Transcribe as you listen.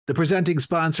The presenting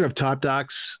sponsor of Top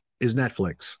Docs is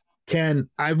Netflix. Ken,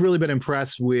 I've really been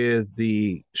impressed with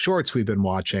the shorts we've been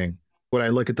watching. When I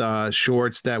look at the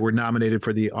shorts that were nominated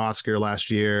for the Oscar last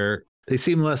year, they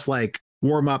seem less like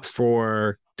warm-ups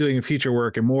for doing feature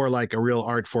work and more like a real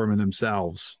art form in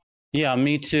themselves. Yeah,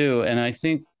 me too. And I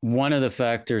think one of the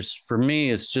factors for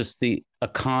me is just the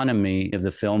economy of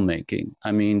the filmmaking.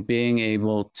 I mean, being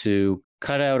able to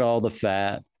cut out all the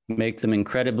fat, make them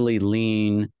incredibly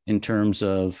lean in terms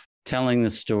of telling the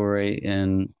story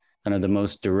in kind of the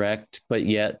most direct, but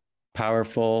yet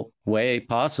powerful way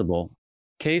possible.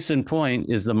 Case in point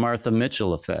is the Martha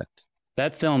Mitchell effect.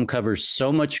 That film covers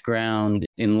so much ground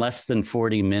in less than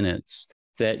 40 minutes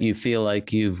that you feel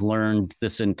like you've learned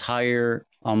this entire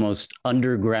almost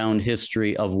underground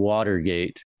history of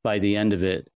Watergate by the end of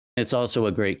it. It's also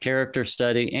a great character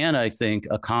study and I think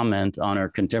a comment on our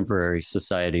contemporary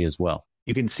society as well.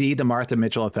 You can see the Martha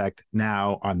Mitchell effect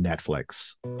now on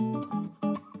Netflix.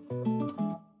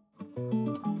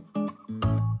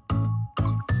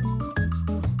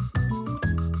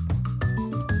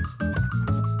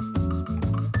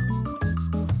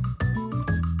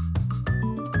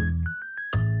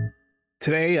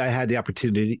 Today, I had the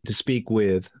opportunity to speak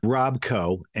with Rob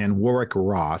Coe and Warwick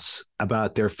Ross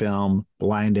about their film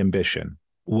Blind Ambition.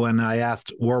 When I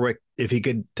asked Warwick if he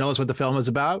could tell us what the film is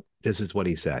about, this is what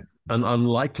he said. An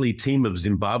unlikely team of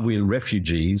Zimbabwean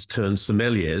refugees turned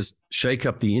sommeliers shake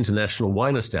up the international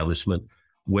wine establishment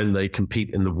when they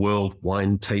compete in the World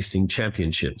Wine Tasting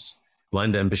Championships.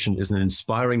 Blind Ambition is an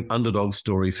inspiring underdog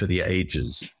story for the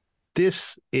ages.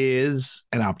 This is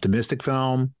an optimistic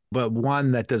film, but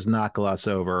one that does not gloss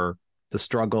over the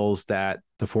struggles that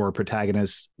the four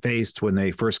protagonists faced when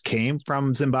they first came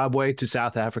from Zimbabwe to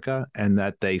South Africa and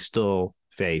that they still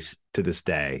face to this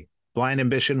day. Blind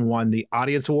Ambition won the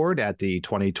Audience Award at the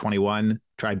 2021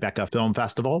 Tribeca Film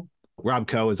Festival. Rob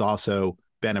Coe has also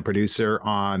been a producer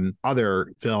on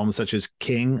other films such as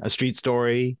King, A Street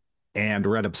Story, and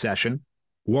Red Obsession.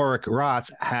 Warwick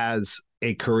Ross has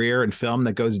a career in film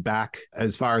that goes back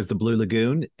as far as The Blue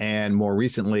Lagoon, and more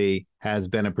recently has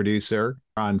been a producer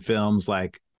on films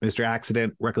like Mr.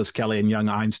 Accident, Reckless Kelly, and Young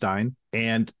Einstein,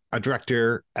 and a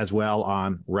director as well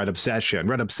on Red Obsession.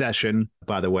 Red Obsession,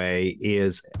 by the way,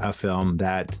 is a film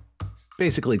that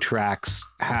basically tracks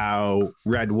how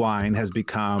red wine has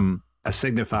become a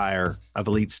signifier of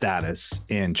elite status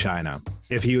in China.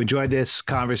 If you enjoyed this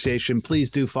conversation,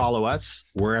 please do follow us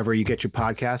wherever you get your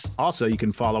podcasts. Also, you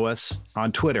can follow us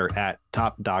on Twitter at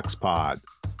TopDocsPod.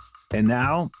 And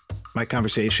now, my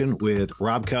conversation with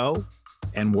Rob Coe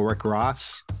and Warwick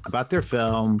Ross about their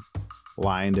film,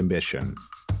 Blind Ambition.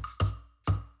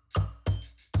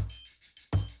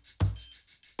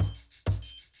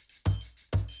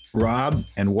 Rob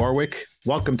and Warwick,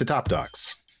 welcome to Top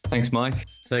Docs. Thanks, Mike.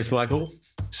 Thanks, Michael.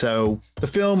 So the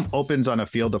film opens on a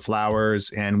field of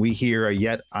flowers, and we hear a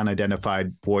yet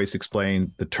unidentified voice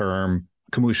explain the term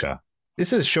Kamusha.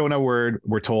 This is a Shona word,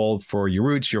 we're told, for your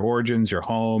roots, your origins, your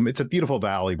home. It's a beautiful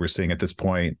valley we're seeing at this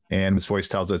point. And this voice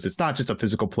tells us it's not just a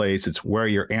physical place, it's where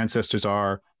your ancestors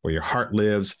are, where your heart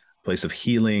lives, a place of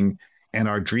healing. And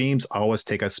our dreams always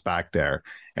take us back there.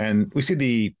 And we see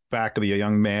the back of a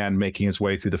young man making his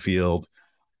way through the field.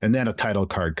 And then a title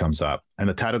card comes up. And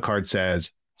the title card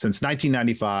says, since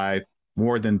 1995,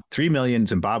 more than 3 million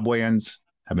Zimbabweans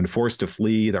have been forced to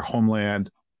flee their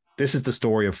homeland. This is the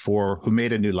story of four who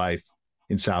made a new life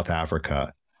in South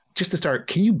Africa. Just to start,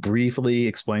 can you briefly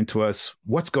explain to us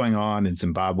what's going on in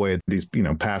Zimbabwe these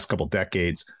past couple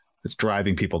decades that's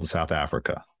driving people to South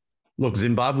Africa? Look,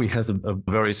 Zimbabwe has a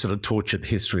very sort of tortured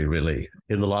history, really.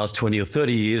 In the last 20 or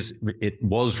 30 years, it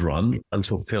was run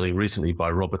until fairly recently by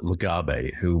Robert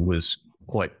Mugabe, who was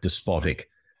quite despotic,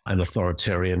 an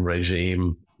authoritarian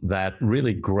regime that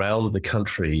really ground the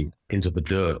country into the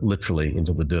dirt, literally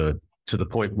into the dirt, to the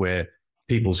point where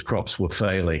people's crops were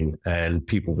failing and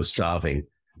people were starving.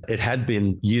 It had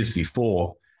been years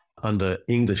before under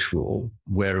English rule,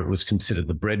 where it was considered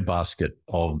the breadbasket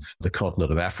of the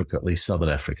continent of Africa, at least Southern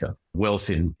Africa, wealth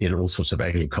in all sorts of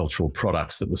agricultural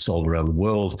products that were sold around the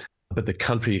world. But the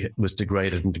country was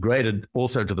degraded and degraded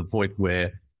also to the point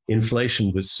where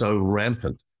inflation was so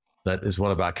rampant that, as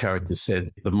one of our characters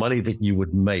said, the money that you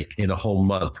would make in a whole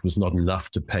month was not enough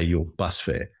to pay your bus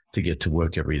fare to get to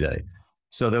work every day.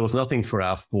 So there was nothing for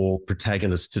our four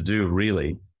protagonists to do,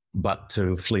 really, but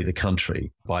to flee the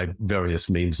country by various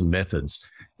means and methods.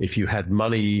 If you had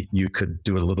money, you could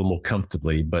do it a little more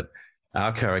comfortably. But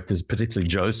our characters, particularly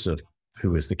Joseph,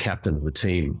 who is the captain of the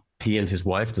team, he and his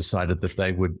wife decided that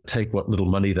they would take what little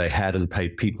money they had and pay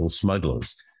people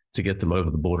smugglers to get them over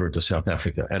the border into South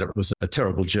Africa. And it was a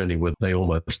terrible journey where they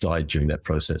almost died during that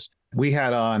process. We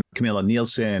had on Camilla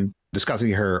Nielsen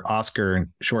discussing her Oscar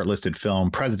shortlisted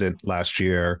film, President, last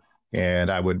year. And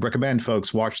I would recommend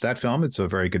folks watch that film. It's a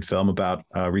very good film about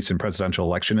a recent presidential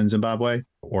election in Zimbabwe,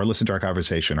 or listen to our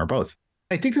conversation, or both.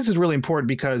 I think this is really important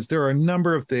because there are a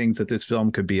number of things that this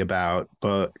film could be about.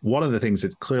 But one of the things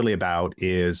it's clearly about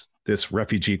is this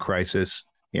refugee crisis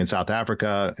in South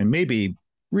Africa, and maybe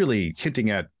really hinting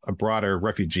at a broader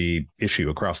refugee issue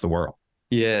across the world.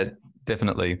 Yeah,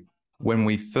 definitely. When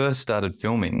we first started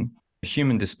filming,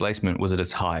 human displacement was at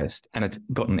its highest, and it's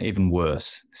gotten even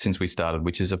worse since we started,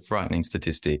 which is a frightening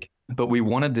statistic. But we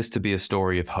wanted this to be a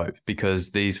story of hope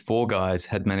because these 4 guys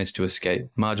had managed to escape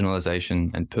marginalization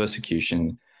and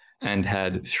persecution and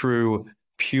had, through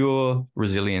pure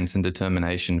resilience and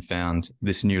determination, found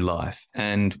this new life.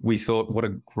 And we thought, what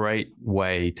a great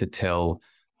way to tell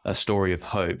a story of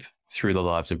hope through the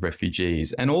lives of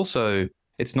refugees. And also,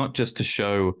 it's not just to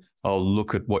show, oh,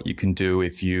 look at what you can do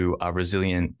if you are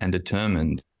resilient and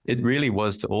determined. It really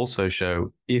was to also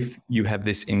show, if you have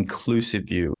this inclusive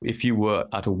view, if you are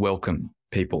to welcome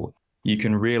people, you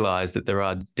can realize that there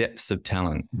are depths of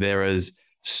talent. There is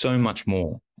so much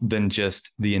more than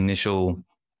just the initial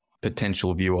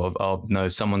potential view of, oh, no,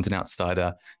 someone's an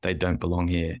outsider, they don't belong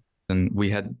here. And we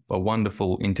had a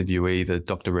wonderful interviewee, the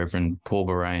Dr. Reverend Paul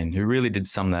Verheyen, who really did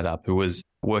sum that up, who was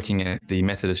working at the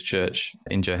Methodist Church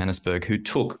in Johannesburg, who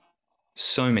took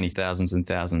so many thousands and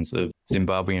thousands of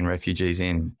Zimbabwean refugees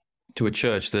in to a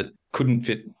church that couldn't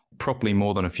fit properly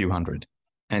more than a few hundred.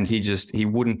 And he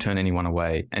wouldn't turn anyone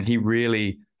away. And he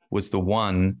really was the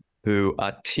one who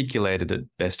articulated it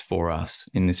best for us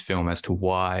in this film as to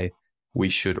why we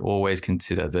should always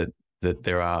consider that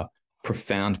there are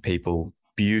profound people,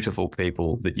 beautiful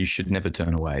people that you should never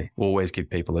turn away. Always give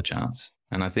people a chance.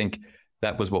 And I think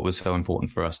that was what was so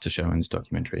important for us to show in this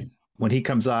documentary. When he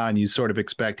comes on, you sort of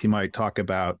expect he might talk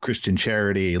about Christian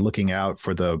charity, looking out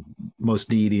for the most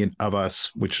needy of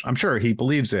us, which I'm sure he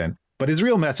believes in. But his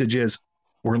real message is,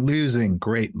 we're losing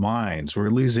great minds. We're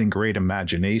losing great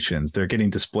imaginations. They're getting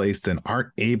displaced and aren't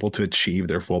able to achieve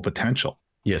their full potential.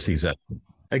 Yes, exactly.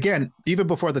 Again, even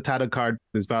before the title card,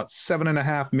 there's about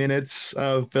 7.5 minutes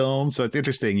of film. So it's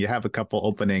interesting. You have a couple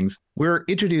openings. We're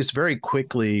introduced very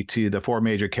quickly to the 4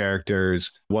 major characters.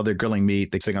 While they're grilling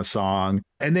meat, they sing a song.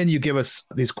 And then you give us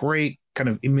these great kind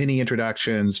of mini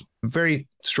introductions, very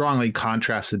strongly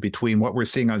contrasted between what we're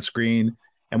seeing on screen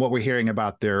and what we're hearing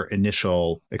about their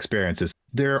initial experiences.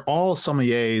 They're all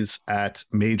sommeliers at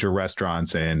major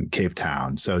restaurants in Cape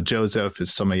Town. So Joseph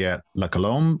is sommelier at La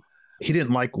Colombe. He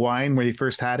didn't like wine when he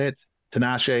first had it.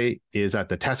 Tinashe is at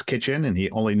the test kitchen and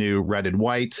he only knew red and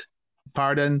white.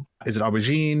 Pardon is at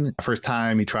Aubergine. First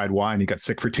time he tried wine, he got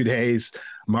sick for 2 days.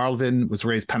 Marvin was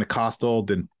raised Pentecostal,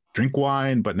 didn't drink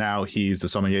wine, but now he's the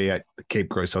sommelier at the Cape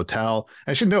Grace Hotel.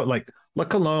 I should note, like, La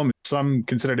Colombe, some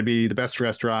consider to be the best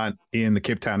restaurant in the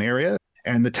Cape Town area.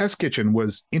 And the test kitchen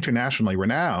was internationally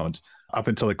renowned up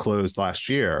until it closed last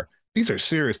year. These are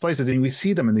serious places, and we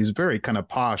see them in these very kind of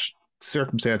posh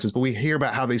circumstances, but we hear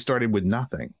about how they started with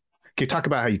nothing. Can you talk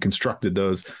about how you constructed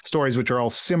those stories, which are all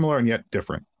similar and yet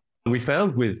different? We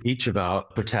found with each of our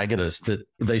protagonists that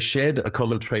they shared a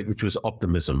common trait, which was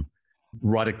optimism.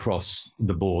 Right across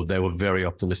the board, they were very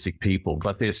optimistic people,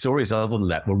 but their stories other than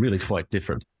that were really quite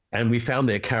different. And we found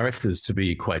their characters to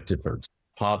be quite different.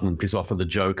 Pardon is often the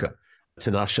joker.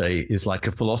 Tinashe is like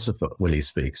a philosopher when he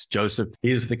speaks. Joseph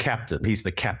is the captain. He's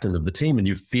the captain of the team, and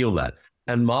you feel that.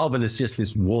 And Marvin is just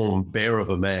this warm bear of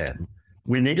a man.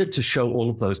 We needed to show all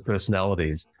of those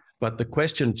personalities. But the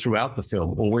question throughout the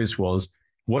film always was,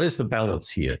 what is the balance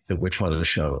here that we're trying to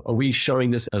show? Are we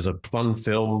showing this as a fun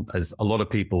film? As a lot of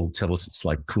people tell us it's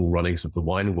like Cool Runnings of the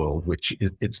wine world, which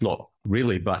it's not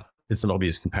really, but it's an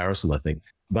obvious comparison, I think.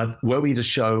 But were we to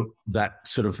show that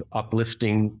sort of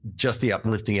uplifting, just the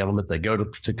uplifting element, they go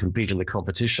to compete in the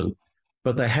competition,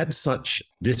 but they had such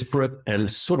disparate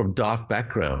and sort of dark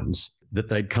backgrounds that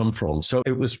they'd come from. So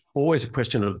it was always a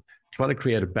question of trying to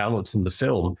create a balance in the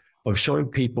film of showing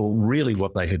people really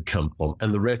what they had come from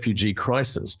and the refugee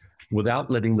crisis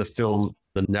without letting the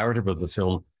narrative of the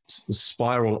film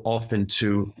spiral off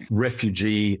into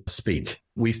refugee speak.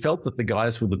 We felt that the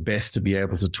guys were the best to be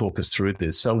able to talk us through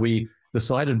this. So we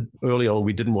decided early on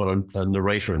we didn't want a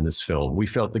narrator in this film. We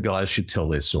felt the guys should tell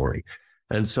their story.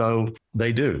 And so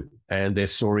they do. And their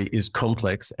story is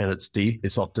complex and it's deep,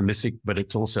 it's optimistic, but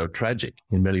it's also tragic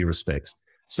in many respects.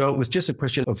 So it was just a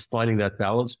question of finding that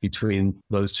balance between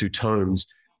those two tones.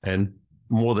 And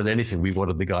more than anything, we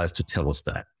wanted the guys to tell us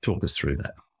that, talk us through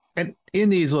that. And in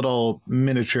these little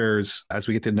miniatures, as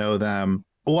we get to know them,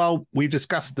 while we've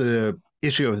discussed the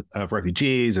issue of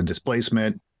refugees and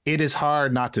displacement, it is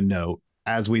hard not to note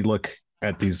as we look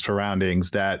at these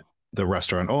surroundings that the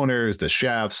restaurant owners, the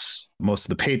chefs, most of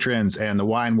the patrons, and the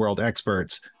wine world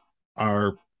experts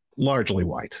are largely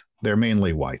white. They're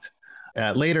mainly white.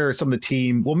 Later, some of the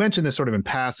team will mention this sort of in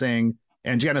passing,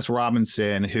 and Janice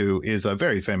Robinson, who is a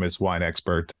very famous wine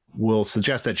expert, will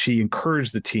suggest that she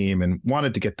encouraged the team and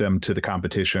wanted to get them to the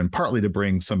competition, partly to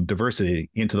bring some diversity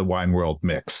into the wine world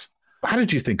mix. How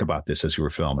did you think about this as you were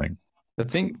filming? I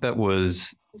think that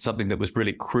was something that was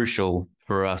really crucial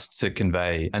for us to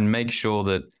convey and make sure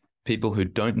that people who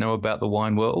don't know about the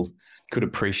wine world could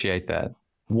appreciate that.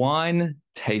 Wine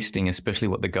tasting, especially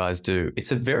what the guys do,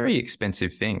 it's a very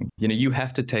expensive thing. You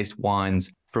have to taste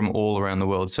wines from all around the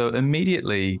world. So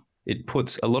immediately it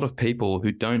puts a lot of people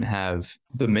who don't have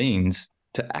the means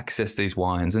to access these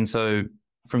wines. And so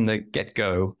from the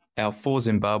get-go, our 4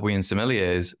 Zimbabwean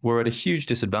sommeliers were at a huge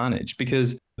disadvantage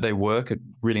because they work at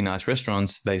really nice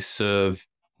restaurants. They serve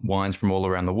wines from all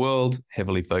around the world,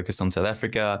 heavily focused on South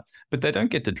Africa, but they don't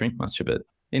get to drink much of it.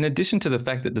 In addition to the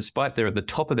fact that despite they're at the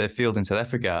top of their field in South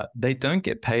Africa, they don't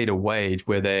get paid a wage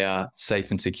where they are safe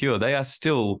and secure. They are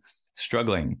still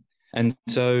struggling. And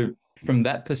so from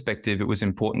that perspective, it was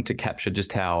important to capture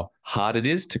just how hard it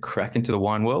is to crack into the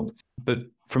wine world. But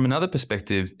from another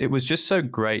perspective, it was just so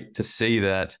great to see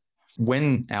that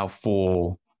when our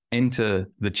 4 enter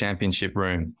the championship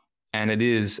room, and it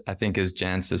is, I think, as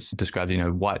Jans has described,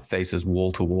 white faces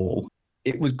wall to wall,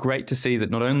 it was great to see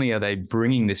that not only are they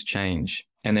bringing this change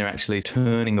and they're actually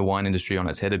turning the wine industry on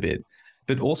its head a bit,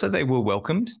 but also they were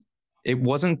welcomed. It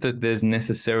wasn't that there's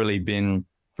necessarily been,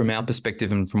 from our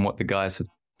perspective and from what the guys have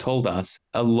told us,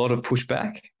 a lot of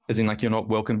pushback, as in like, you're not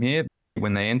welcome here.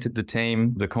 When they entered the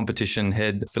team, the competition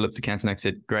head, Philip de Cantenac,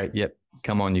 said, great, yep,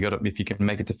 come on, you got it. If you can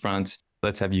make it to front,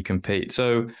 let's have you compete.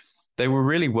 So they were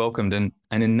really welcomed. And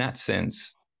in that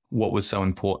sense, what was so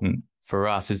important for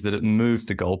us is that it moved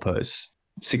the goalposts.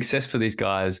 Success for these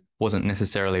guys wasn't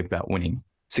necessarily about winning.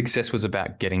 Success was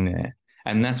about getting there.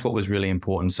 And that's what was really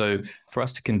important. So for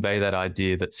us to convey that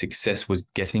idea that success was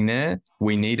getting there,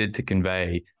 we needed to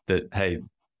convey that, hey,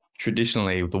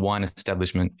 traditionally the wine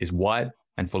establishment is white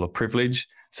and full of privilege.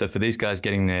 So for these guys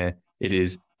getting there, it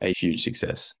is a huge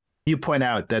success. You point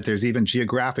out that there's even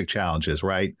geographic challenges,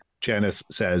 right? Janice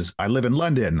says, I live in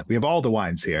London. We have all the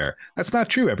wines here. That's not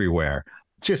true everywhere.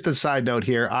 Just a side note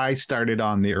here, I started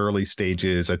on the early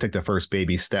stages. I took the first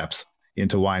baby steps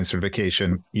into wine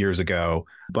certification years ago,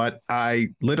 but I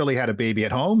literally had a baby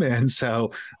at home. And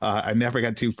so I never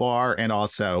got too far. And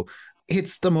also,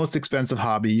 it's the most expensive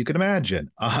hobby you can imagine.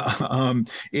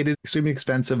 It is extremely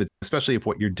expensive, especially if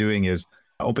what you're doing is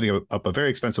opening up a very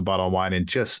expensive bottle of wine and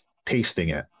just tasting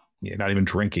it. You're not even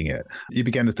drinking it. You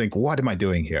begin to think, what am I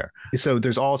doing here? So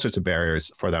there's all sorts of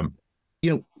barriers for them.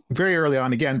 Very early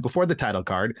on, again, before the title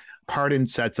card, Pardon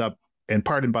sets up, and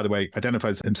Pardon, by the way,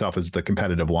 identifies himself as the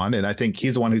competitive one. And I think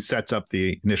he's the one who sets up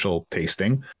the initial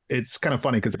tasting. It's kind of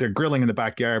funny because they're grilling in the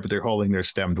backyard, but they're holding their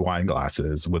stemmed wine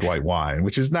glasses with white wine,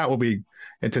 which is not what we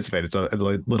anticipate. It's a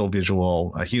little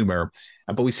visual humor.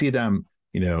 But we see them,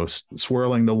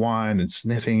 swirling the wine and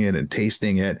sniffing it and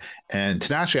tasting it. And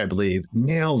Tinashe, I believe,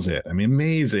 nails it. I mean,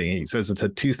 amazing. He says it's a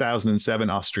 2007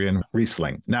 Austrian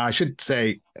Riesling. Now, I should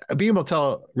say, being able to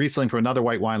tell Riesling from another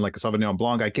white wine like a Sauvignon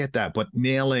Blanc, I get that, but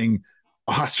nailing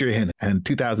Austrian and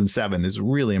 2007 is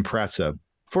really impressive.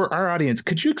 For our audience,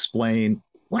 could you explain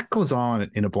what goes on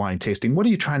in a blind tasting? What are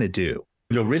you trying to do?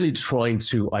 You're really trying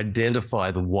to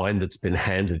identify the wine that's been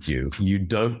handed you. You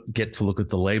don't get to look at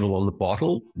the label on the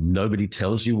bottle. Nobody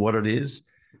tells you what it is.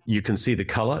 You can see the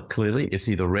color clearly. It's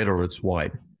either red or it's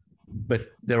white. But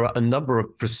there are a number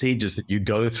of procedures that you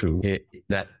go through in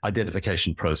that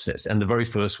identification process. And the very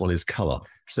first one is color.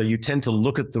 So you tend to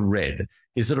look at the red.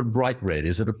 Is it a bright red?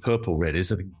 Is it a purple red?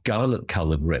 Is it a garnet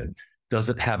colored red? Does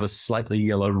it have a slightly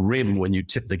yellow rim when you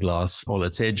tip the glass on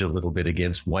its edge a little bit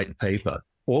against white paper?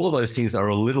 All of those things are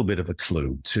a little bit of a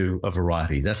clue to a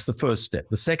variety. That's the first step.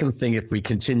 The second thing, if we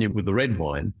continue with the red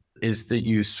wine, is that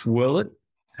you swirl it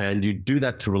and you do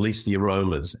that to release the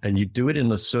aromas, and you do it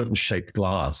in a certain shaped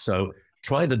glass. So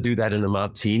trying to do that in a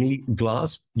martini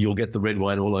glass, you'll get the red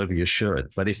wine all over your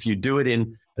shirt. But if you do it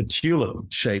in a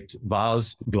tulip-shaped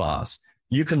vase glass,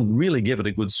 you can really give it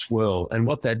a good swirl. And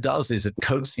what that does is it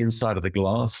coats the inside of the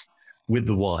glass with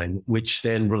the wine, which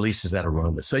then releases that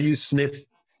aroma. So you sniff,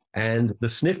 and the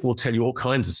sniff will tell you all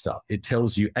kinds of stuff. It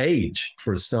tells you age,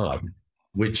 for a start,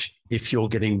 which if you're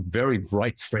getting very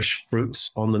bright, fresh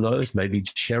fruits on the nose, maybe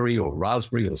cherry or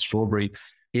raspberry or strawberry,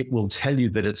 it will tell you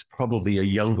that it's probably a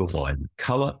younger wine.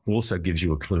 Color also gives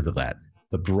you a clue to that.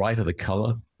 The brighter the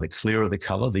color, the clearer the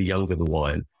color, the younger the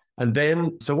wine. And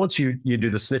then, so once you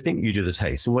do the sniffing, you do the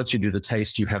taste. And once you do the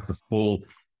taste, you have the full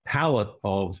palette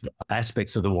of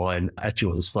aspects of the wine at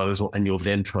your disposal, and you're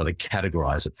then trying to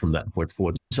categorize it from that point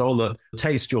forward. So on the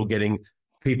taste, you're getting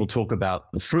people talk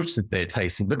about the fruits that they're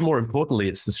tasting, but more importantly,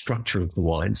 it's the structure of the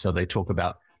wine. So they talk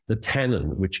about the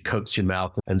tannin, which coats your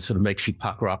mouth and sort of makes you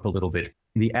pucker up a little bit,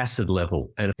 the acid level.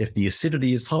 And if the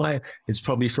acidity is high, it's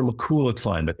probably from a cooler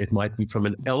climate. It might be from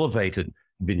an elevated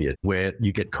vineyard where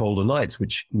you get colder nights,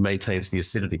 which maintains the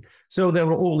acidity. So there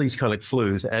are all these kind of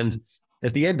clues. And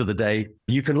at the end of the day,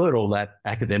 you can learn all that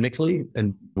academically,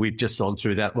 and we've just gone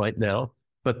through that right now.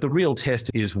 But the real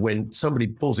test is when somebody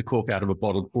pulls a cork out of a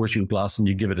bottle, pours you a glass, and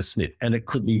you give it a sniff. And it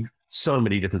could be so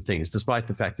many different things, despite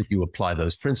the fact that you apply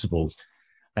those principles.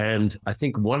 And I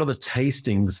think one of the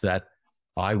tastings that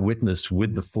I witnessed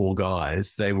with the four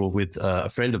guys, they were with a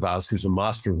friend of ours who's a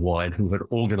master of wine, who had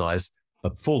organized a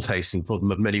full tasting for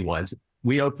them of many wines.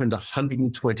 We opened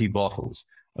 120 bottles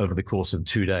over the course of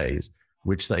 2 days,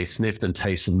 which they sniffed and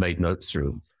tasted and made notes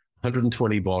through.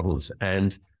 120 bottles.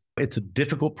 And it's a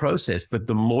difficult process, but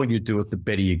the more you do it, the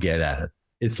better you get at it.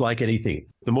 It's like anything.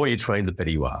 The more you train, the better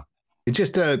you are.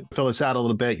 Just to fill this out a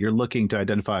little bit, you're looking to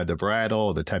identify the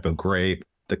varietal, the type of grape,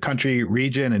 the country,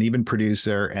 region, and even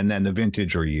producer, and then the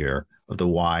vintage or year of the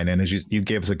wine. And as you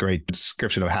gave us a great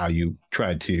description of how you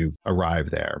tried to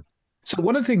arrive there. So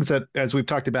one of the things that, as we've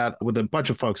talked about with a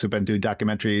bunch of folks who've been doing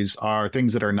documentaries, are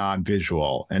things that are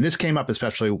non-visual. And this came up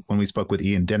especially when we spoke with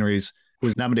Ian Denneries, who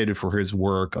was nominated for his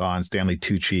work on Stanley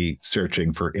Tucci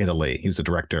Searching for Italy. He was a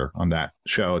director on that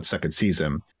show, its second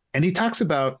season. And he talks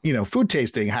about, food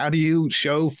tasting. How do you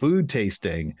show food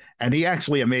tasting? And he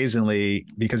actually amazingly,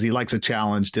 because he likes a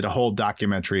challenge, did a whole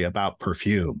documentary about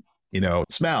perfume,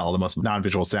 smell, the most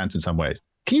non-visual sense in some ways.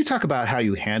 Can you talk about how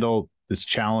you handle this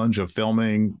challenge of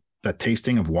filming the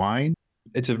tasting of wine?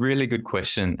 It's a really good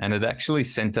question. And it actually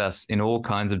sent us in all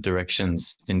kinds of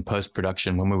directions in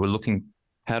post-production when we were looking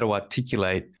how to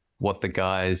articulate what the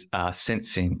guys are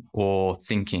sensing or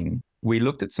thinking. We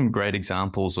looked at some great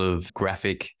examples of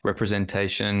graphic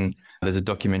representation. There's a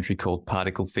documentary called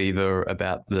Particle Fever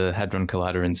about the Hadron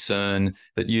Collider in CERN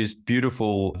that used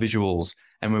beautiful visuals.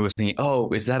 And we were thinking,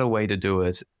 is that a way to do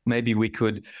it? Maybe we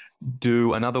could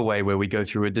do another way where we go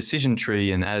through a decision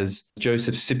tree, and as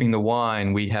Joseph's sipping the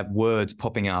wine, we have words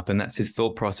popping up, and that's his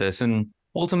thought process. And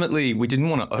ultimately, we didn't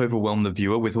want to overwhelm the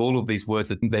viewer with all of these words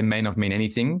that they may not mean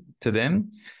anything to them.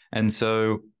 And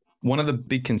so one of the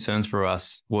big concerns for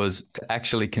us was to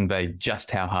actually convey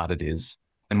just how hard it is.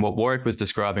 And what Warwick was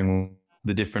describing,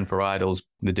 the different varietals,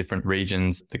 the different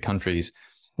regions, the countries,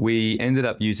 we ended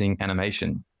up using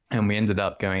animation. And we ended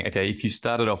up going, okay, if you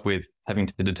started off with having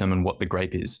to determine what the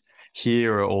grape is,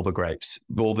 here are all the grapes,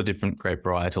 all the different grape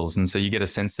varietals. And so you get a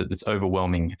sense that it's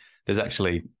overwhelming. There's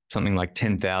actually something like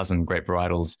 10,000 grape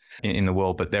varietals in the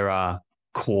world, but there are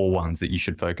core ones that you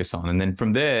should focus on. And then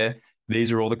from there,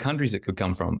 these are all the countries it could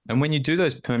come from. And when you do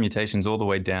those permutations all the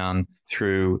way down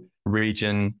through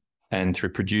region and through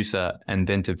producer and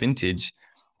then to vintage,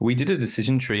 we did a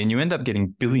decision tree and you end up getting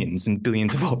billions and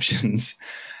billions of options.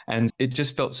 And it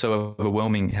just felt so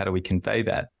overwhelming. How do we convey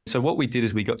that? So what we did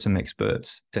is we got some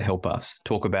experts to help us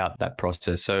talk about that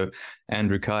process. So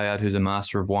Andrew Kayat, who's a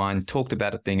master of wine, talked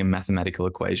about it being a mathematical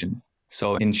equation.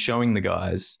 So in showing the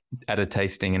guys at a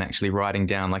tasting and actually writing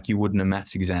down like you would in a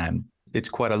maths exam, it's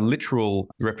quite a literal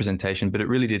representation, but it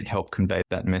really did help convey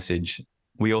that message.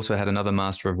 We also had another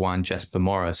master of wine, Jasper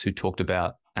Morris, who talked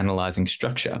about analyzing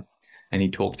structure. And he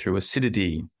talked through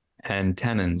acidity and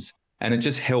tannins. And it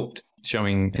just helped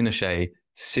showing Pinochet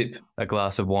sip a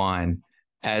glass of wine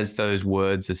as those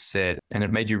words are said. And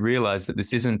it made you realize that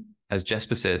this isn't, as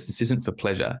Jasper says, this isn't for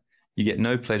pleasure. You get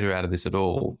no pleasure out of this at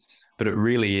all, but it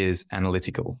really is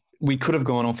analytical. We could have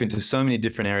gone off into so many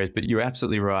different areas, but you're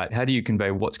absolutely right. How do you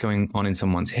convey what's going on in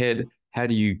someone's head? How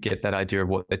do you get that idea of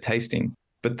what they're tasting?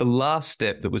 But the last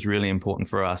step that was really important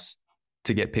for us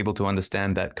to get people to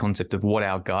understand that concept of what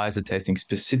our guys are tasting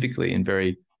specifically and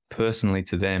very personally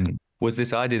to them was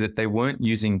this idea that they weren't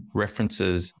using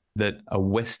references that a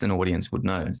Western audience would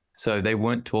know. So they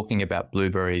weren't talking about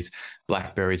blueberries,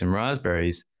 blackberries, and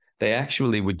raspberries. They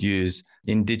actually would use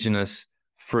indigenous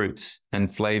fruits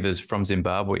and flavors from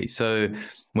Zimbabwe. So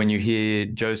when you hear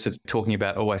Joseph talking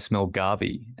about, I smell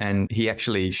Gavi, and he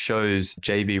actually shows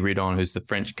JV Ridon, who's the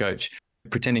French coach,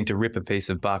 pretending to rip a piece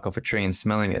of bark off a tree and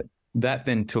smelling it. That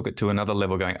then took it to another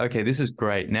level, going, okay, this is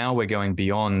great. Now we're going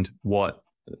beyond what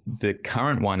the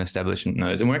current wine establishment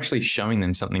knows. And we're actually showing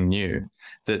them something new,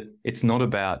 that it's not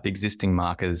about existing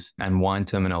markers and wine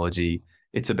terminology.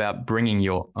 It's about bringing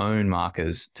your own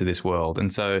markers to this world.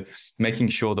 And so making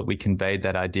sure that we conveyed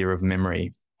that idea of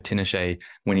memory Tinashe,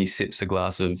 when he sips a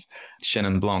glass of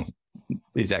Chenin Blanc,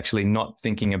 is actually not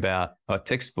thinking about a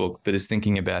textbook, but is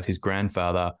thinking about his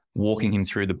grandfather walking him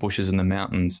through the bushes and the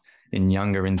mountains in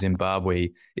Nyanga in Zimbabwe,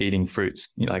 eating fruits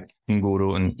like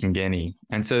nguru and ngeni.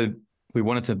 And so we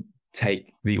wanted to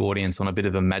take the audience on a bit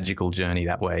of a magical journey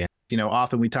that way.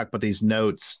 Often we talk about these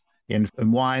notes in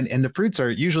wine, and the fruits are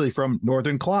usually from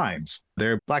northern climes.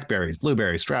 They're blackberries,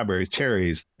 blueberries, strawberries,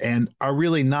 cherries, and are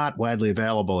really not widely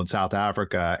available in South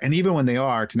Africa. And even when they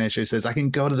are, Tinashe says, I can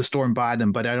go to the store and buy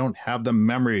them, but I don't have the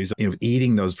memories of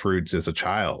eating those fruits as a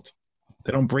child.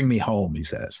 They don't bring me home, he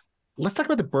says. Let's talk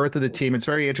about the birth of the team. It's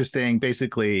very interesting.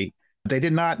 Basically, they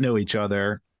did not know each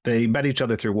other. They met each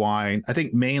other through wine, I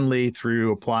think mainly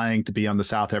through applying to be on the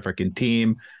South African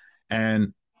team.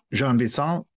 And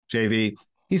Jean-Vincent, JV,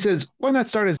 he says, why not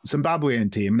start a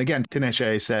Zimbabwean team? And again,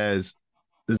 Tinashe says,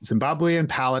 the Zimbabwean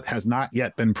palate has not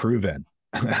yet been proven.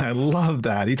 I love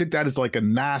that. He took that as like a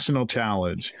national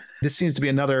challenge. This seems to be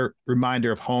another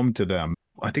reminder of home to them.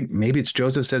 I think maybe it's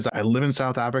Joseph says, I live in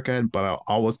South Africa, but I'll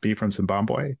always be from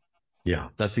Zimbabwe. Yeah,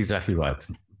 that's exactly right.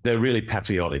 They're really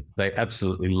patriotic. They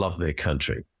absolutely love their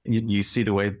country. You see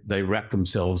the way they wrap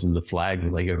themselves in the flag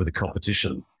when they go to the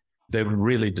competition. They're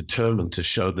really determined to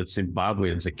show that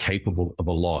Zimbabweans are capable of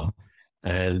a lot,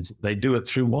 and they do it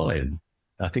through wine.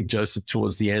 I think Joseph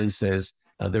towards the end says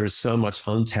there is so much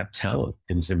untapped talent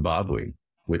in Zimbabwe,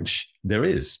 which there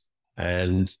is,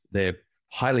 and they're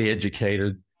highly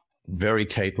educated, very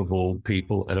capable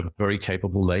people and a very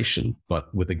capable nation,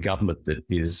 but with a government that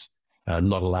is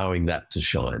not allowing that to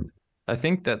shine. I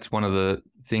think that's one of the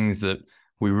things that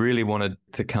we really wanted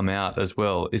to come out as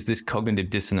well, is this cognitive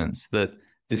dissonance, that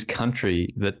this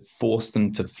country that forced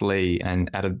them to flee and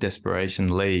out of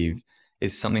desperation leave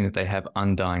is something that they have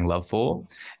undying love for.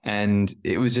 And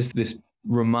it was just this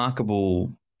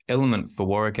remarkable element for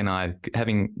Warwick and I,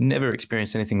 having never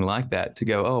experienced anything like that, to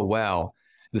go, oh, wow,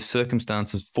 the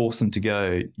circumstances force them to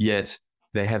go, yet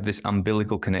they have this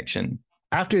umbilical connection.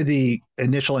 After the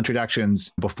initial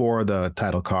introductions before the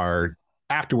title card,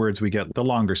 afterwards we get the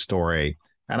longer story.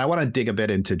 And I want to dig a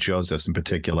bit into Joseph's in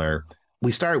particular.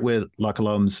 We start with La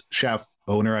Colombe's chef,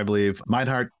 owner, I believe,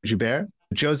 Meinhard Joubert.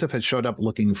 Joseph had showed up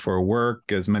looking for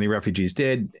work, as many refugees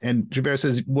did. And Joubert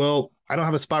says, well, I don't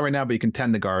have a spot right now, but you can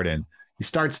tend the garden. He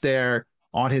starts there.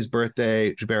 On his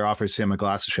birthday, Joubert offers him a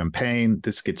glass of champagne.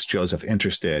 This gets Joseph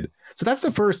interested. So that's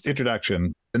the first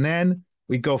introduction. And then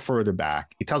we go further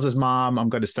back. He tells his mom, I'm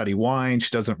going to study wine. She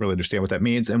doesn't really understand what that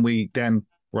means. And we then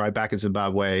ride back in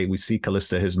Zimbabwe. We see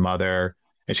Callista, his mother,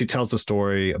 and she tells the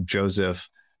story of Joseph.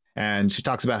 And she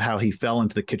talks about how he fell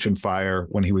into the kitchen fire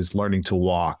when he was learning to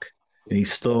walk. And he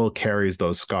still carries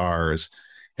those scars.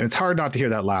 And it's hard not to hear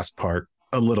that last part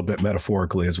a little bit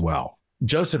metaphorically as well.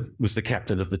 Joseph was the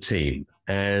captain of the team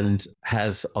and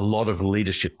has a lot of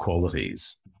leadership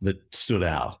qualities that stood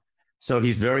out. So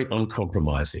he's very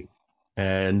uncompromising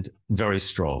and very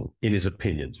strong in his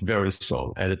opinions, very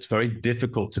strong. And it's very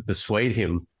difficult to persuade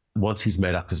him once he's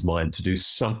made up his mind to do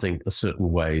something a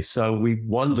certain way. So we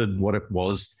wondered what it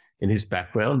was in his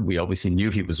background. We obviously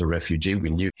knew he was a refugee. We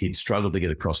knew he'd struggled to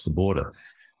get across the border.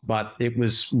 But it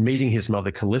was meeting his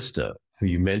mother, Callista, who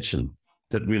you mentioned,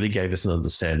 that really gave us an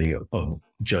understanding of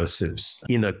Joseph's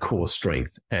inner core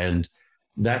strength. And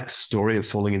that story of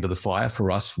falling into the fire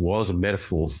for us was a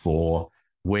metaphor for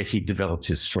where he developed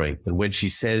his strength. And when she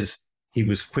says he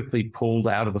was quickly pulled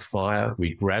out of the fire,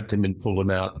 we grabbed him and pulled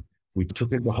him out. We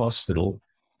took him to hospital,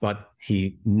 but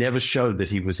he never showed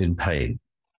that he was in pain.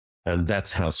 And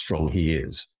that's how strong he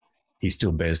is. He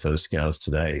still bears those scars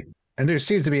today. And there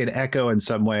seems to be an echo in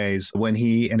some ways when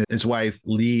he and his wife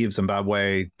leave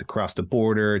Zimbabwe to cross the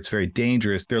border. It's very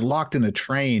dangerous. They're locked in a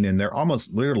train and they're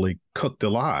almost literally cooked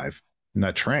alive in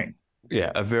that train.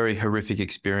 Yeah, a very horrific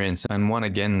experience. And one,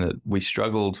 again, that we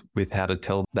struggled with how to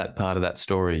tell that part of that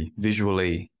story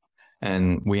visually.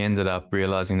 And we ended up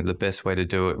realizing that the best way to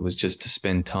do it was just to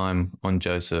spend time on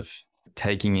Joseph,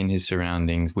 taking in his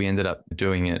surroundings. We ended up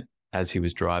doing it as he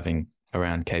was driving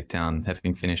around Cape Town,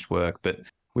 having finished work. But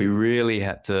we really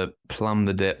had to plumb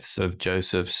the depths of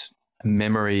Joseph's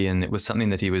memory. And it was something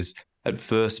that he was at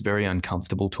first very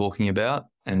uncomfortable talking about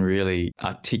and really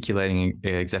articulating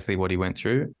exactly what he went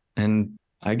through. And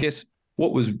I guess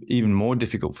what was even more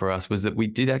difficult for us was that we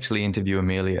did actually interview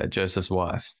Amelia, Joseph's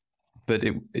wife, but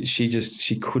she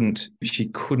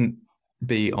couldn't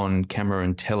be on camera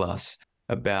and tell us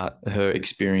about her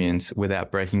experience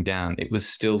without breaking down. It was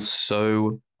still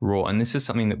so raw. And this is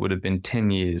something that would have been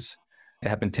 10 years. It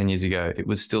happened 10 years ago. It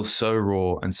was still so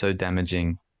raw and so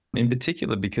damaging, in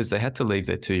particular because they had to leave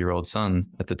their 2-year-old son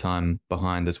at the time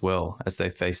behind as well as they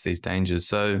faced these dangers.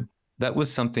 So that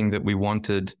was something that we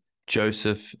wanted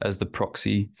Joseph as the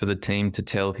proxy for the team to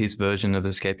tell his version of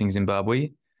escaping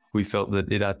Zimbabwe. We felt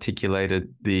that it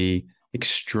articulated the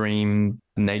extreme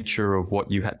nature of what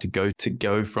you had to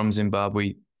go from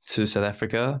Zimbabwe to South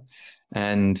Africa.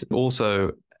 And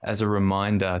also, as a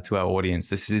reminder to our audience,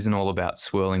 this isn't all about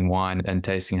swirling wine and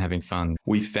tasting and having fun.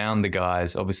 We found the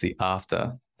guys, obviously,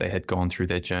 after they had gone through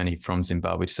their journey from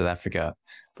Zimbabwe to South Africa,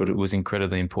 but it was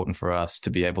incredibly important for us to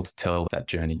be able to tell that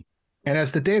journey. And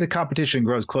as the day of the competition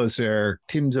grows closer,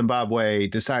 Team Zimbabwe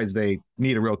decides they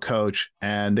need a real coach,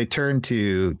 and they turn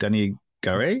to Denis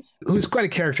Garay, who's quite a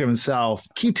character himself.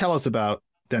 Can you tell us about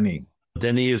Denis?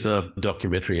 Denis is a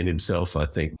documentary in himself, I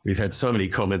think. We've had so many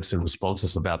comments and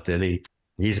responses about Denis.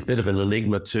 He's a bit of an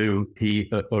enigma too.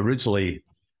 He originally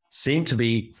seemed to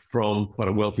be from quite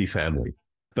a wealthy family,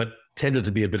 but tended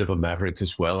to be a bit of a maverick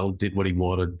as well, did what he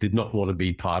wanted, did not want to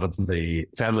be part of the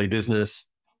family business,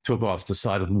 took off,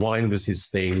 decided wine was his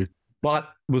thing, but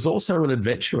was also an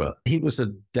adventurer. He was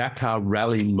a Dakar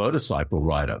rally motorcycle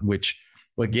rider, which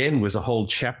again was a whole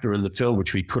chapter in the film,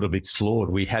 which we could have explored.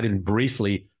 We had him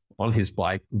briefly on his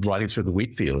bike riding through the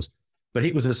wheat fields, but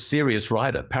he was a serious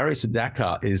rider. Paris to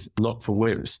Dakar is not for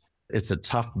wimps. It's a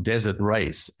tough desert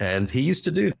race. And he used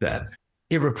to do that.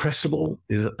 Irrepressible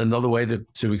is another way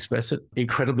to express it.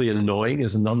 Incredibly annoying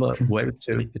is another way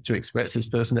to express his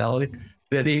personality.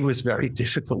 That he was very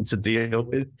difficult to deal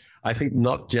with. I think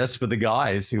not just for the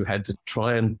guys who had to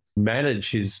try and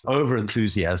manage his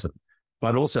over-enthusiasm,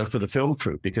 but also for the film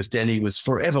crew, because Denis was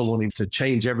forever wanting to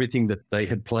change everything that they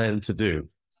had planned to do.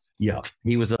 Yeah,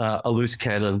 he was a loose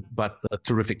cannon, but a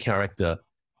terrific character.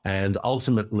 And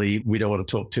ultimately, we don't want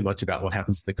to talk too much about what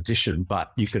happens in the competition,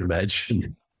 but you can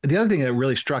imagine. The other thing that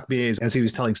really struck me is as he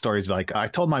was telling stories, like, I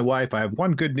told my wife I have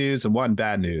one good news and one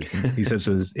bad news. And he says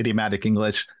his idiomatic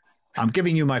English, I'm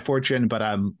giving you my fortune, but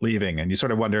I'm leaving. And you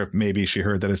sort of wonder if maybe she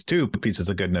heard that as two pieces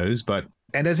of good news.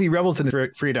 And as he revels in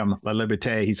freedom, la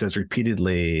liberté, he says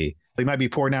repeatedly, he might be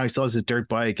poor now, he still has his dirt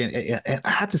bike. And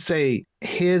I have to say,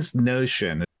 his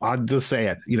notion, I'll just say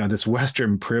it, this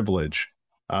Western privilege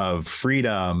of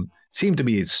freedom seemed to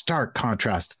be a stark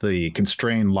contrast to the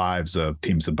constrained lives of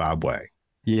Team Zimbabwe.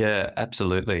 Yeah,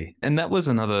 absolutely. And it was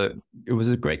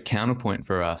a great counterpoint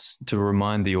for us to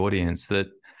remind the audience that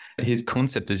his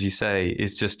concept, as you say,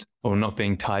 is just, or not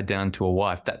being tied down to a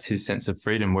wife. That's his sense of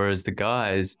freedom. Whereas the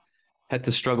guys had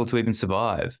to struggle to even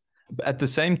survive. But at the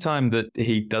same time that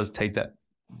he does take that,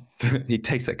 he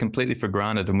takes that completely for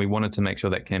granted. And we wanted to make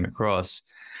sure that came across.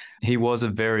 He was a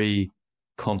very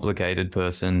complicated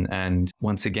person. And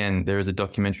once again, there is a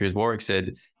documentary, as Warwick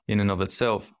said, in and of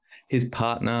itself. His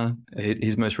partner,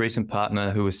 his most recent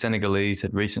partner, who was Senegalese,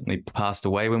 had recently passed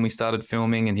away when we started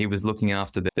filming, and he was looking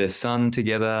after their son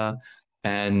together.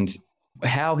 And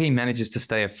how he manages to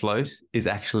stay afloat is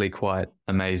actually quite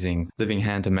amazing, living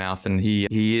hand to mouth. And we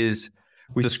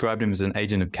described him as an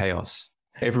agent of chaos.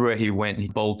 Everywhere he went, he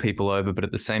bowled people over, but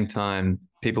at the same time,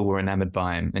 people were enamored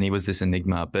by him, and he was this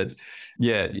enigma. But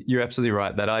yeah, you're absolutely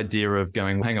right. That idea of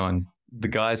going, hang on, the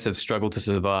guys have struggled to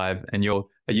survive, and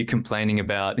are you complaining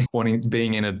about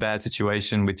being in a bad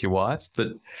situation with your wife?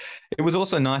 But it was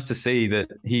also nice to see that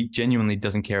he genuinely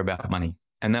doesn't care about money.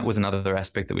 And that was another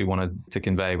aspect that we wanted to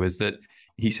convey, was that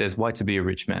he says, why to be a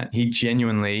rich man? He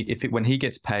genuinely, when he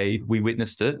gets paid, we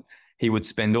witnessed it, he would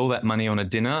spend all that money on a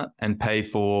dinner and pay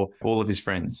for all of his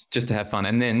friends just to have fun.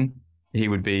 And then he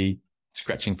would be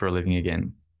scratching for a living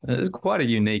again. It's quite a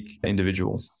unique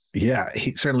individual. Yeah,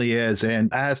 he certainly is.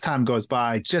 And as time goes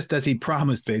by, just as he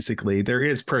promised, basically, there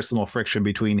is personal friction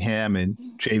between him and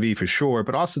JV for sure,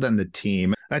 but also then the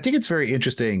team. And I think it's very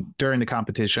interesting during the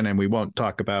competition, and we won't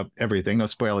talk about everything, no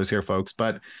spoilers here, folks,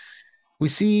 but we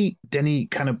see Denis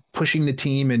kind of pushing the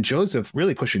team and Joseph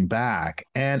really pushing back.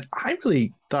 And I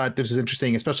really thought this was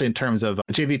interesting, especially in terms of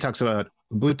JV talks about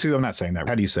Ubuntu. I'm not saying that.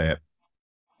 How do you say it?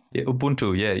 Yeah,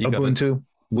 Ubuntu. Yeah, you Ubuntu.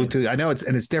 Ubuntu, I know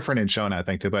it's different in Shona, I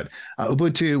think too, but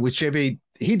Ubuntu, which JV,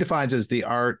 he defines as the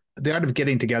art of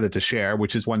getting together to share,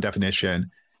 which is one definition.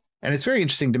 And it's very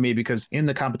interesting to me because in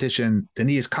the competition,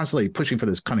 Denis is constantly pushing for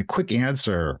this kind of quick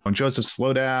answer. When Joseph,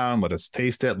 slow down, let us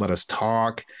taste it, let us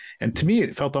talk. And to me,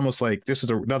 it felt almost like this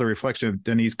is another reflection of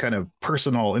Denis' kind of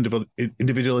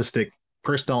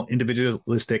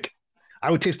individualistic, I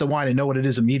would taste the wine and know what it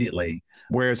is immediately.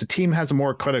 Whereas the team has a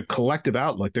more kind of collective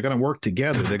outlook. They're going to work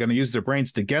together. They're going to use their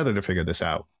brains together to figure this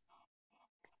out.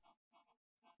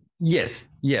 Yes.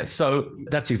 So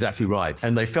that's exactly right.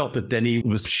 And they felt that Denis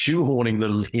was shoehorning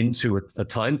them into a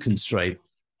time constraint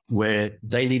where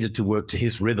they needed to work to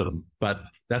his rhythm, but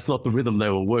that's not the rhythm they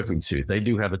were working to. They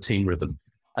do have a team rhythm.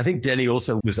 I think Denis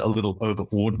also was a little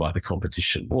overawed by the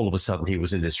competition. All of a sudden he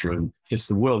was in this room. It's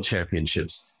the World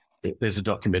Championships. There's a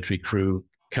documentary crew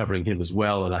covering him as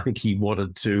well. And I think he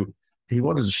wanted to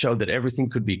show that everything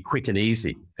could be quick and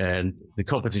easy. And the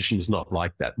competition is not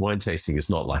like that. Wine tasting is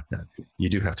not like that. You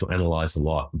do have to analyze a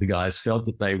lot. The guys felt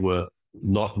that they were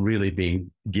not really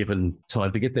being given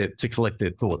time to collect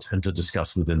their thoughts and to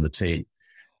discuss within the team.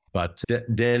 But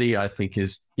Danny, I think,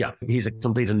 he's a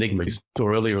complete enigma. You saw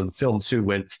earlier in the film too,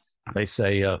 when they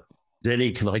say,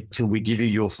 Danny, can we give you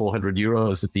your 400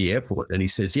 euros at the airport? And he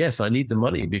says, yes, I need the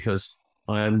money because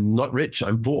I'm not rich,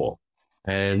 I'm poor.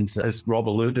 And as Rob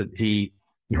alluded,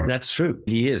 that's true.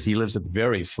 He lives a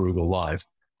very frugal life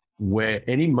where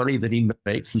any money that he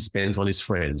makes, he spends on his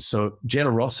friends. So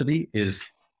generosity is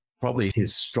probably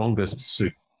his strongest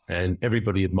suit, and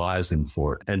everybody admires him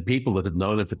for it. And people that have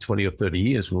known him for 20 or 30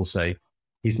 years will say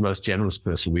he's the most generous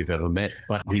person we've ever met,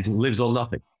 but he lives on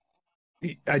nothing.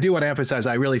 I do want to emphasize,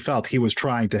 I really felt he was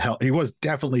trying to help. He was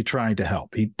definitely trying to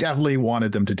help. He definitely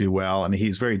wanted them to do well, and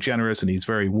he's very generous and he's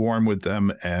very warm with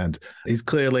them. And he's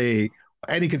clearly,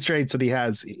 any constraints that he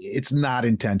has, it's not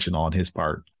intentional on his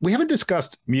part. We haven't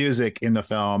discussed music in the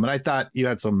film, and I thought you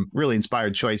had some really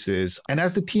inspired choices. And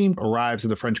as the team arrives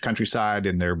in the French countryside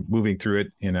and they're moving through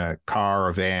it in a car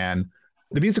or van,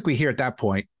 the music we hear at that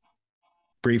point,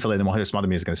 briefly, then we'll hear some other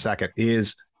music in a second,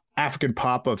 is African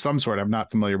pop of some sort. I'm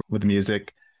not familiar with the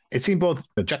music. It seemed both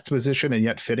a juxtaposition and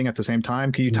yet fitting at the same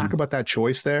time. Can you talk about that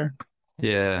choice there?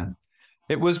 Yeah.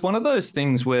 It was one of those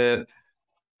things where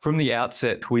from the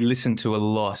outset, we listened to a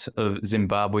lot of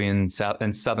Zimbabwean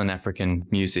and Southern African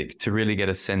music to really get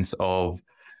a sense of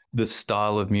the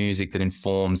style of music that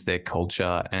informs their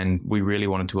culture. And we really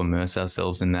wanted to immerse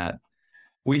ourselves in that.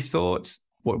 We thought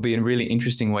what would be a really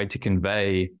interesting way to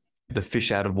convey the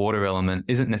fish out of water element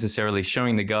isn't necessarily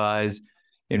showing the guys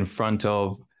in front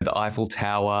of the Eiffel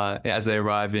Tower as they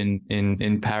arrive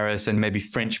in Paris and maybe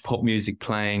French pop music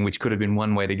playing, which could have been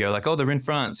one way to go, like, oh, they're in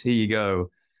France, here you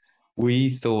go.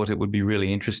 We thought it would be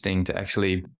really interesting to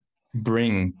actually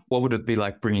bring, what would it be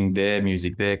like bringing their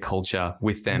music, their culture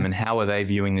with them, and how are they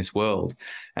viewing this world?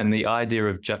 And the idea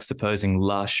of juxtaposing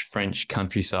lush French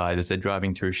countryside as they're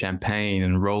driving through Champagne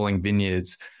and rolling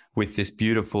vineyards with this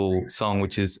beautiful song,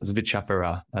 which is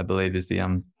Zvicafera, I believe is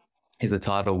the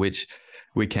title, which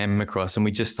we came across. And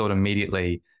we just thought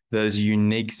immediately those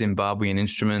unique Zimbabwean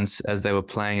instruments as they were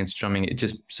playing and strumming, it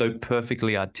just so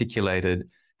perfectly articulated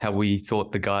how we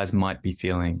thought the guys might be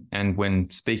feeling. And when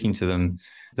speaking to them,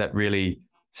 that really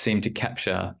seemed to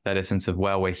capture that essence of,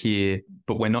 wow, we're here,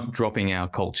 but we're not dropping our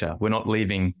culture. We're not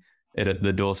leaving it at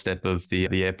the doorstep of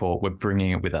the airport. We're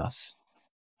bringing it with us.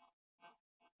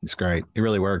 It's great. It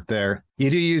really worked there. You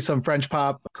do use some French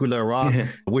pop, couleur rock,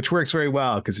 which works very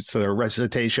well because it's a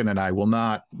recitation, and I will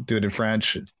not do it in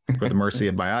French for the mercy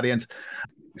of my audience.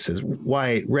 It says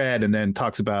white, red, and then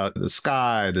talks about the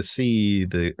sky, the sea,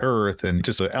 the earth, and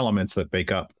just the elements that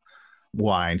make up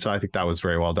wine. So I think that was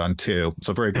very well done too.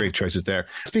 So very great choices there.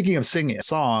 Speaking of singing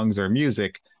songs or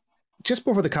music, just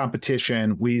before the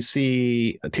competition, we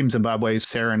see Team Zimbabwe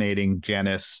serenading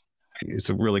Janice. It's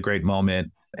a really great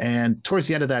moment. And towards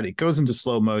the end of that, it goes into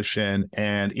slow motion.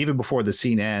 And even before the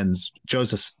scene ends,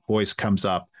 Joseph's voice comes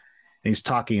up and he's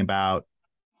talking about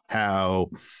how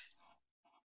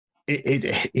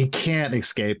it can't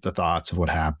escape the thoughts of what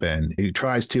happened. He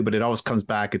tries to, but it always comes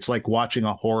back. It's like watching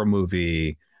a horror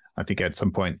movie. I think at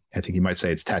some point, I think you might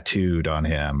say it's tattooed on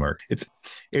him, or it's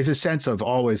a sense of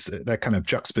always that kind of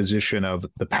juxtaposition of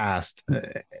the past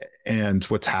and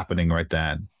what's happening right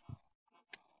then.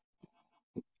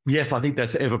 Yes, I think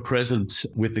that's ever present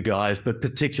with the guys, but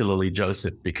particularly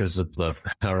Joseph because of the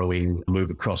harrowing move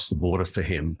across the border for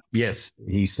him. Yes,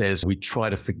 he says we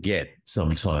try to forget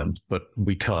sometimes, but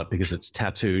we can't because it's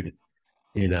tattooed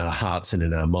in our hearts and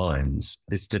in our minds.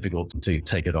 It's difficult to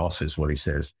take it off, is what he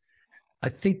says. I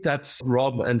think that's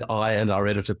Rob and I and our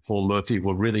editor, Paul Murphy,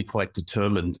 were really quite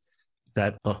determined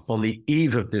that on the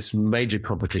eve of this major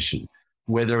competition,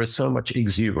 where there is so much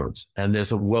exuberance and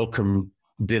there's a welcome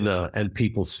dinner and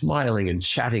people smiling and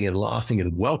chatting and laughing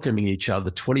and welcoming each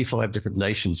other. 25 different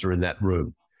nations are in that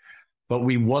room. But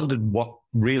we wondered what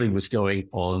really was going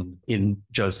on in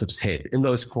Joseph's head in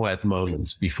those quiet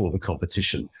moments before the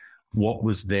competition. What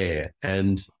was there?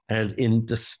 And in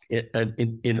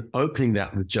opening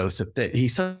that with Joseph,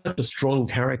 he's such a strong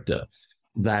character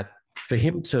that for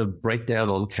him to break down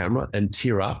on camera and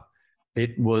tear up,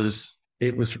 it was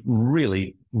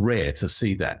really rare to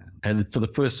see that. And for the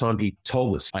first time, he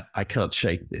told us, I can't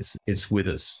shake this. It's with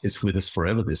us. It's with us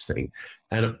forever, this thing.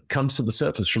 And it comes to the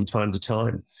surface from time to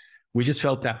time. We just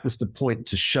felt that was the point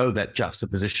to show that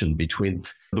juxtaposition between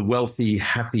the wealthy,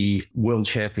 happy world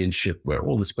championship where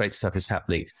all this great stuff is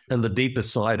happening and the deeper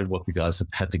side of what the guys have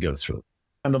had to go through.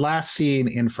 And the last scene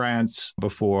in France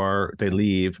before they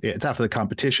leave, it's after the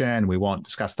competition. We won't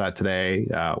discuss that today.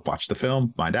 Watch the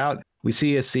film, find out. We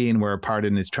see a scene where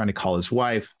Pardon is trying to call his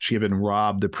wife. She had been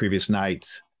robbed the previous night.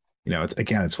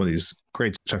 It's one of these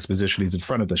great juxtapositions. He's in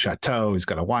front of the chateau. He's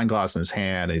got a wine glass in his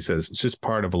hand. And he says, it's just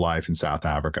part of life in South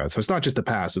Africa. So it's not just the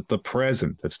past, it's the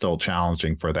present that's still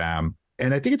challenging for them.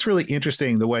 And I think it's really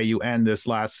interesting the way you end this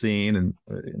last scene and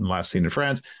last scene in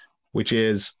France, which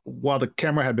is while the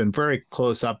camera had been very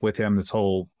close up with him, this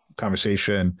whole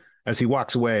conversation, as he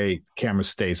walks away, the camera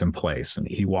stays in place and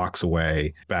he walks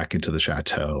away back into the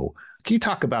chateau. Can you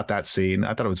talk about that scene?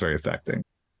 I thought it was very affecting.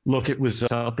 Look, it was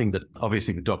something that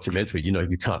obviously the documentary,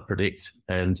 you can't predict.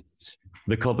 And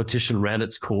the competition ran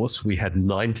its course. We had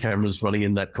 9 cameras running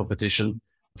in that competition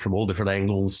from all different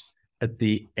angles. At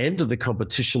the end of the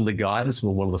competition, the guys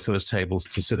were one of the first tables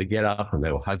to sort of get up and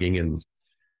they were hugging, and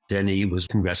Denis was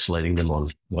congratulating them on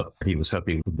what he was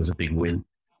hoping was a big win.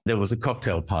 There was a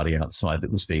cocktail party outside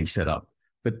that was being set up.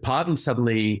 But Pardon,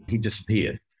 suddenly he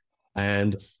disappeared.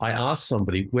 And I asked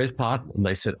somebody, where's Pardon? And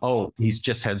they said, oh, he's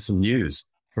just had some news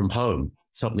from home.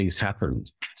 Something's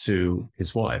happened to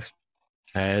his wife.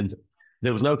 And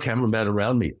there was no cameraman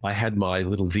around me. I had my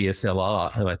little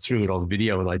DSLR and I threw it on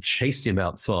video and I chased him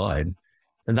outside.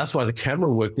 And that's why the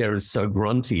camera work there is so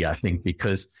grunty, I think,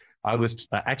 because I was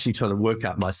actually trying to work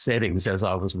out my settings as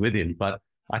I was with him, but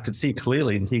I could see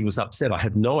clearly that he was upset. I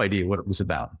had no idea what it was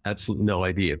about. Absolutely no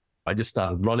idea. I just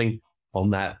started running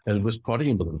on that and was prodding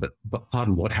him a little bit. But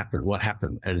Pardon, what happened? What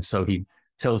happened? And so he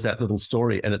tells that little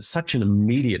story, and it's such an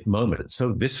immediate moment. It's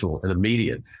so visceral and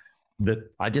immediate that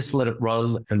I just let it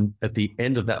run. And at the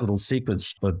end of that little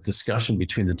sequence of discussion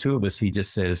between the two of us, he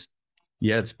just says,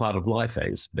 yeah, it's part of life,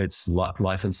 Ace. It's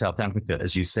life in South Africa,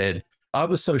 as you said. I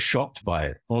was so shocked by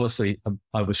it. Honestly,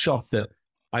 I was shocked that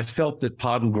I felt that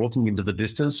Pardon walking into the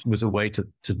distance was a way to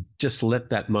just let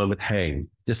that moment hang,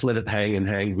 just let it hang and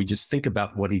hang. We just think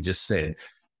about what he just said,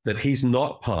 that he's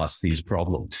not past these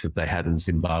problems that they had in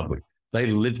Zimbabwe. They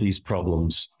live these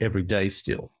problems every day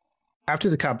still. After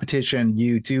the competition,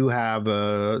 you do have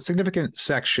a significant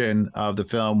section of the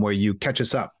film where you catch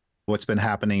us up what's been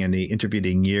happening in the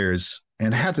intervening years.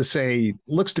 And I have to say,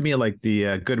 looks to me like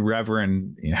the good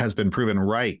Reverend has been proven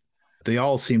right. They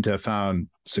all seem to have found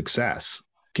success.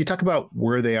 Can you talk about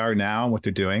where they are now and what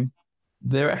they're doing?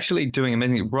 They're actually doing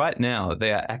amazing. Right now,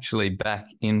 they are actually back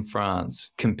in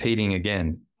France competing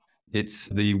again. It's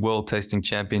the World Tasting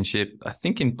Championship, I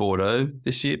think in Bordeaux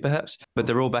this year, perhaps, but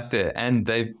they're all back there. And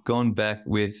they've gone back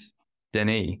with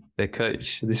Denis, their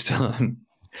coach, this time,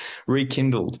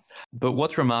 rekindled. But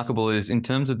what's remarkable is in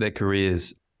terms of their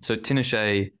careers, so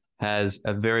Tinashe has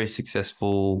a very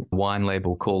successful wine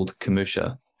label called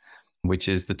Kamusha, which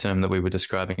is the term that we were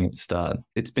describing at the start.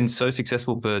 It's been so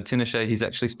successful for Tinashe, he's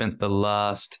actually spent the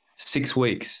last 6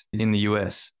 weeks in the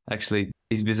US. Actually,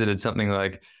 he's visited something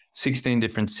like 16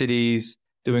 different cities,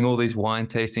 doing all these wine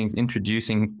tastings,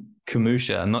 introducing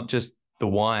Kamusha, not just the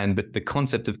wine, but the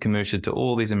concept of Kamusha to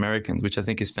all these Americans, which I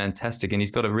think is fantastic. And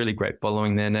he's got a really great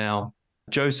following there now.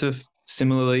 Joseph,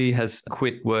 similarly, has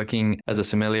quit working as a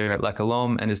sommelier at La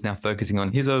Colombe and is now focusing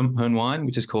on his own wine,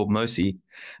 which is called Mosi.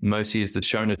 Mosi is the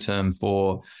Shona term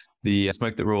for the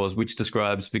smoke that roars, which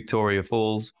describes Victoria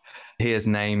Falls. He has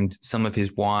named some of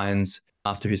his wines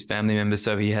after his family members.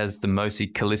 So he has the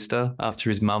Mosi Callista after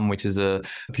his mum, which is a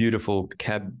beautiful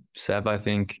Cab Sav, I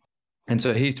think. And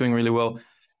so he's doing really well.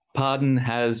 Pardon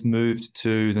has moved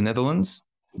to the Netherlands,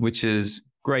 which is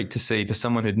great to see for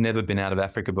someone who'd never been out of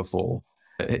Africa before.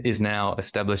 Is now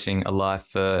establishing a life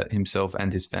for himself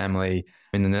and his family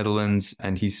in the Netherlands,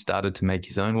 and he's started to make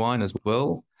his own wine as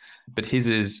well. But his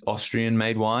is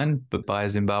Austrian-made wine, but by a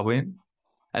Zimbabwean.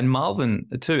 And Malvin,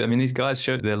 too. I mean, these guys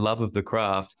showed their love of the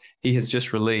craft. He has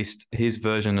just released his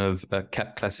version of a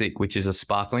Cap Classique, which is a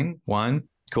sparkling wine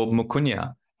called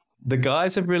Mukunya. The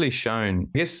guys have really shown,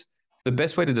 I guess the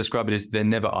best way to describe it is they're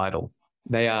never idle.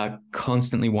 They are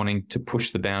constantly wanting to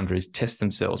push the boundaries, test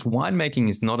themselves. Winemaking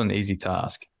is not an easy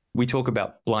task. We talk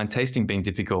about blind tasting being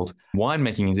difficult.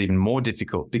 Winemaking is even more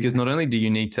difficult because not only do you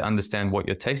need to understand what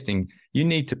you're tasting, you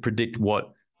need to predict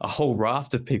what a whole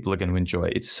raft of people are going to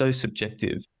enjoy. It's so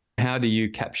subjective. How do you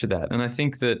capture that? And I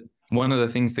think that one of the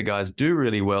things the guys do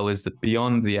really well is that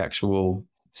beyond the actual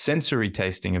sensory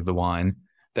tasting of the wine,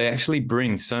 they actually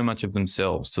bring so much of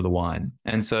themselves to the wine.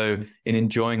 And so in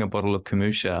enjoying a bottle of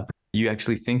Kamusha, you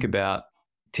actually think about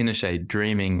Tinashe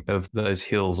dreaming of those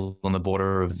hills on the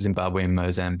border of Zimbabwe and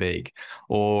Mozambique,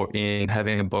 or in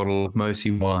having a bottle of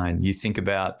Mosi wine, you think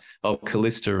about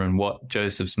Callista and what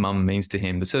Joseph's mum means to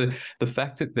him. So the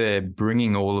fact that they're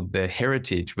bringing all of their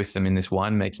heritage with them in this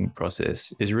winemaking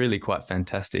process is really quite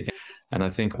fantastic. And I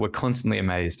think we're constantly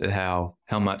amazed at how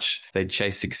much they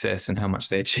chase success and how much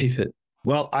they achieve it.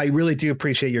 Well, I really do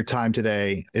appreciate your time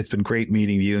today. It's been great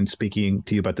meeting you and speaking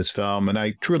to you about this film, and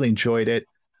I truly enjoyed it.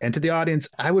 And to the audience,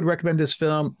 I would recommend this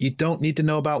film. You don't need to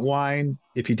know about wine.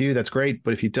 If you do, that's great.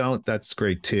 But if you don't, that's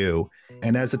great too.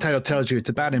 And as the title tells you, it's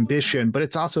about ambition, but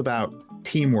it's also about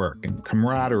teamwork and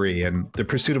camaraderie and the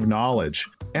pursuit of knowledge.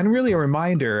 And really a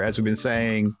reminder, as we've been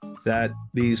saying, that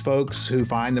these folks who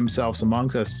find themselves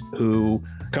amongst us who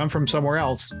come from somewhere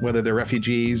else, whether they're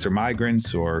refugees or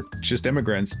migrants or just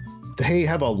immigrants, they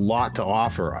have a lot to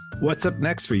offer. What's up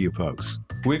next for you folks?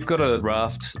 We've got a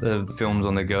raft of films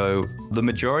on the go. The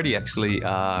majority actually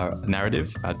are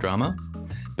narrative, drama,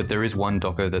 but there is one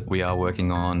doco that we are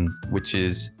working on, which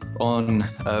is on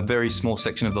a very small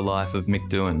section of the life of Mick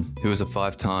Doohan, who is a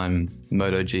 5-time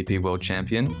MotoGP world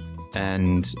champion.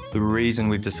 And the reason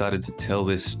we've decided to tell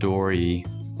this story,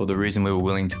 or the reason we were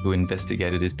willing to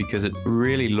investigate it, is because it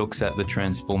really looks at the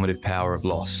transformative power of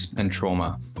loss and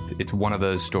trauma. It's one of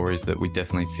those stories that we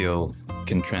definitely feel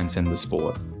can transcend the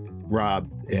sport. Rob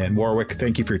and Warwick,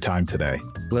 thank you for your time today.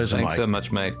 Pleasure, Thanks Mike. so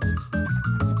much, mate.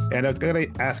 And I was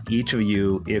going to ask each of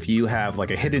you if you have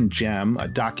like a hidden gem, a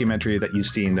documentary that you've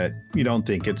seen that you don't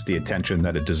think gets the attention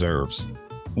that it deserves.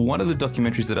 One of the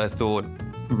documentaries that I thought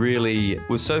really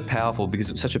was so powerful because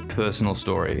it's such a personal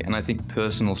story. And I think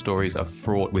personal stories are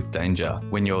fraught with danger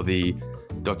when you're the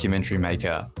documentary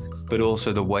maker. But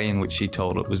also the way in which she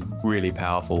told it was really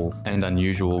powerful and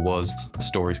unusual, was The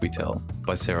Stories We Tell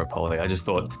by Sarah Polley. I just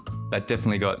thought that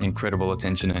definitely got incredible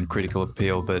attention and critical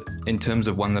appeal. But in terms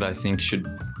of one that I think should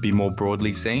be more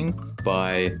broadly seen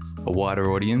by a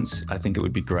wider audience, I think it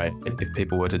would be great if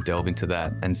people were to delve into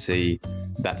that and see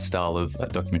that style of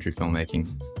documentary filmmaking.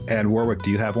 And Warwick,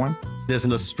 do you have one? There's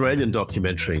an Australian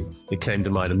documentary that came to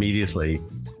mind immediately,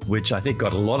 which I think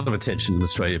got a lot of attention in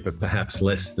Australia, but perhaps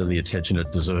less than the attention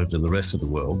it deserved in the rest of the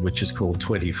world, which is called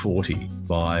 2040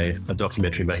 by a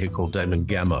documentary maker called Damon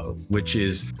Gameau, which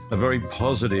is a very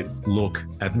positive look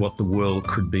at what the world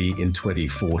could be in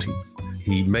 2040.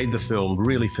 He made the film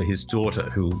really for his daughter,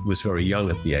 who was very young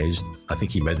at the age. I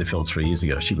think he made the film 3 years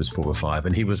ago. She was 4 or 5,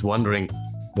 and he was wondering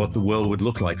what the world would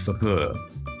look like for her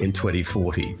in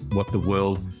 2040, what the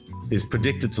world is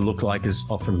predicted to look like is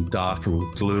often dark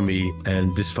and gloomy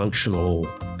and dysfunctional.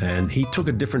 And he took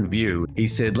a different view. He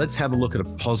said, let's have a look at a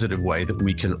positive way that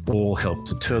we can all help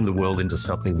to turn the world into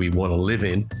something we want to live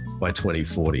in by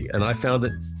 2040. And I found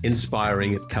it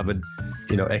inspiring. It covered,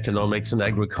 economics and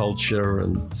agriculture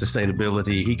and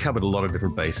sustainability. He covered a lot of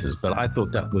different bases, but I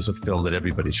thought that was a film that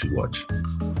everybody should watch.